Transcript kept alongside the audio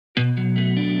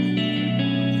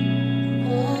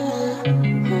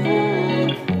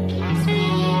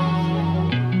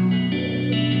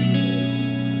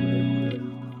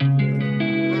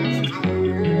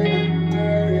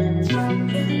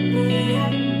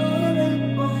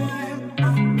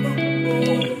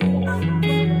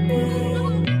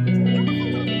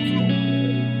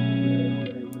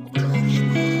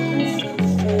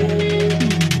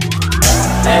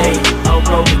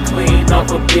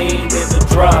beam in the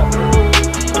drop.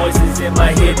 Voices in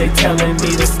my head, they telling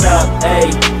me to stop.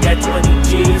 Ayy, got 20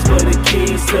 G's for the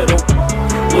keys to the.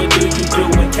 What do you do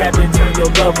when Captain turn your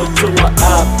lover to a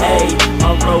op? Ayy,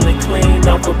 I'm rolling clean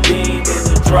off a beam in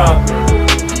the drop.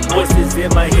 Voices in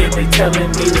my head, they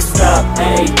telling me to stop.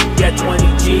 Ayy, got 20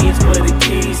 G's for the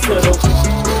keys to the.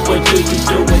 What do you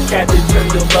do when Captain turn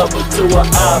your lover to a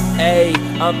op? Ayy,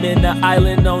 I'm in the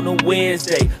island on a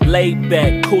Wednesday, laid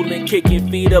back, coolin',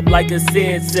 kicking feet up like a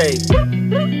sensei.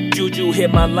 Juju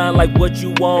hit my line like what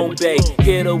you want, babe.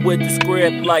 Hit her with the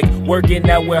script like working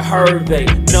out with Hervey.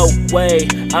 No way,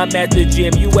 I'm at the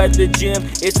gym, you at the gym.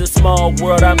 It's a small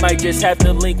world, I might just have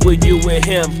to link with you and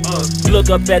him. Look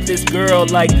up at this girl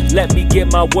like, let me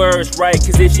get my words right.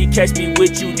 Cause if she catch me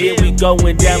with you, then we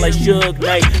going down like Suge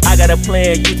Knight. I got a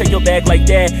plan, you take your bag like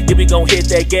that, then we gon' hit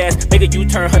that gas. Make a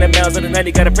U-turn 100 miles on the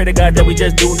 90, gotta pray to God that we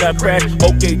just do not crash.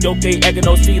 Okay, acting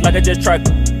no C like I just tried.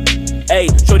 Ayy,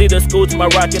 shorty the school to my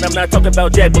rock and I'm not talking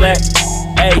about Jack Black.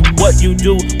 Ayy, what you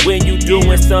do when you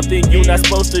doing something you not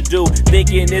supposed to do?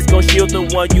 Thinking it's gon' shield the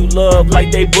one you love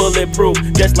like they bulletproof.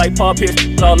 Just like Paul Pierce,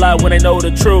 all lie when they know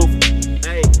the truth.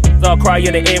 Ayy, I'll cry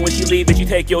in the end when she leave and she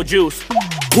take your juice.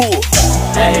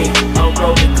 Ayy, I'm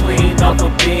rolling clean off a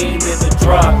beam in the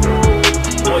drop.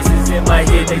 Voices in my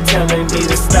head, they telling me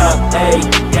to stop. Ayy,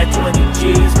 got 20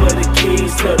 G's for the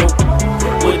keys to the.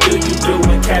 What do you do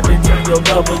when Captain turn your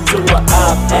lover to a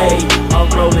op? Ayy, I'm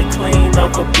rolling clean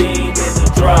off a beam in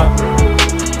the drop.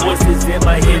 Voices in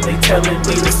my head, they telling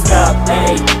me to stop.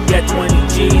 Ayy, got 20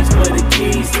 G's for the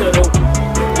keys to the.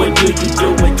 What do you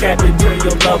do when Captain turn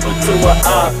your lover to a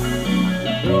op?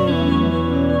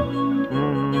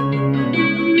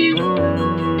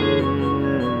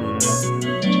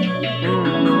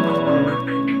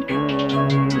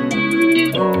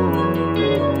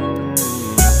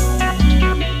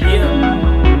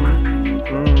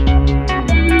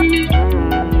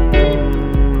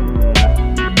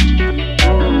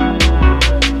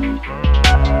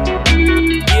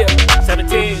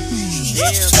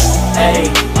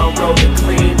 Ayy, I'm rolling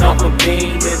clean off a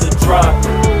beam in the drop.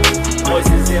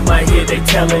 Voices in my head, they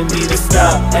telling me to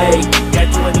stop. Ayy, got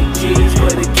 20 G's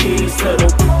for the keys to the.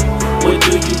 What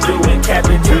do you do when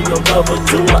Captain turn your lover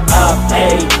to a op?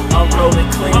 Ayy, I'm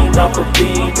rolling clean off a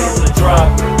beam in the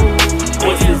drop.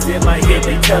 Voices in my head,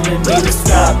 they telling me to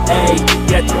stop. Ayy,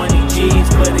 got 20 G's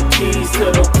for the keys to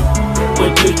the.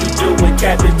 What do you do when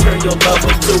Captain turn your lover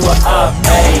to a op?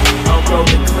 Ayy, I'm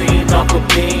rolling clean off a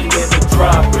beam in the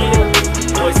drop.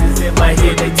 Voices in my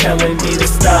head, they telling me to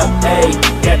stop. Ayy,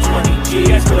 got 20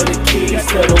 G's for the keys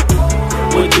to the.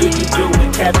 What do you do when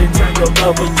Captain turn your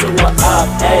lover to a op?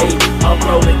 Ayy, I'm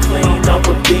rolling clean off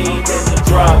a beam in the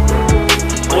drop.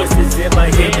 Voices in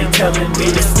my head, they telling me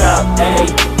to stop. Ayy,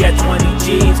 got 20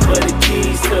 G's for the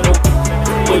keys to the.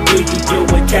 What do you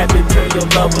do when Captain turn your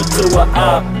lover to a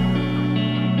op?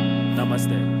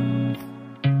 Namaste.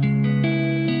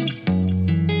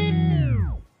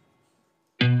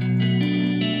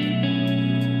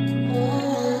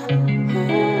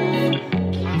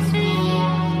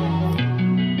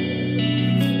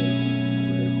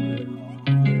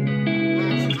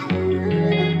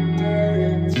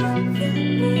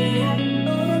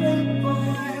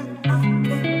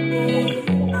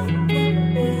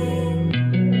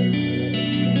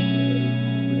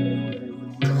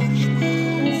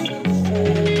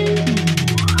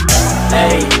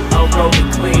 Ayy, I'm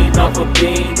rolling clean off a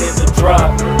beam in the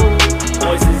drop.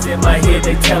 Voices in my head,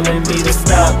 they telling me to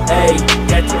stop. Ayy,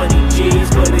 got 20 G's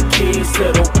for the keys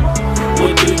to the.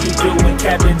 What do you do when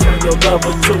Captain turn your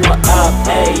lover to a op?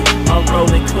 Ayy, I'm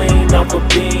rolling clean off a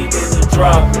beam in the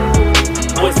drop.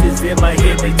 Voices in my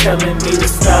head, they telling me to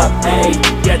stop. Ayy,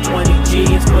 got 20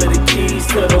 G's for the keys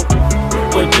to the.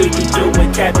 What do you do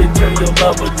when Captain turn your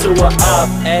lover to a op?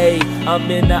 Ayy,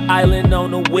 I'm in the island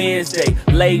on a Wednesday,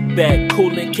 laid back,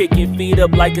 coolin', kicking feet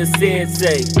up like a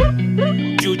sensei.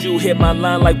 Juju hit my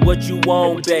line like what you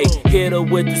want, babe. Hit her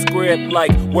with the script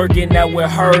like working out with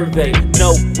Hervey.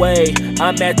 No way,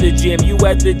 I'm at the gym, you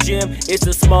at the gym. It's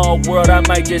a small world, I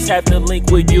might just have to link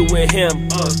with you and him.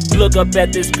 Look up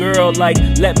at this girl like,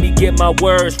 let me get my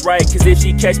words right. Cause if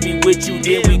she catch me with you,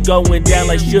 then we going down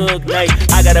like Suge Knight.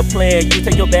 I got a plan, you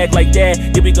take your bag like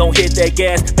that, then we gon' hit that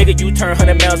gas. Make a U-turn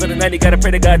 100 miles on the 90, gotta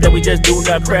pray to God that we just do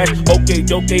not crash.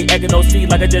 Okay, acting no C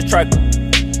like I just tried.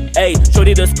 Ayy,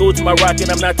 shorty the school to my rock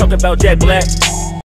and I'm not talking about Jack Black.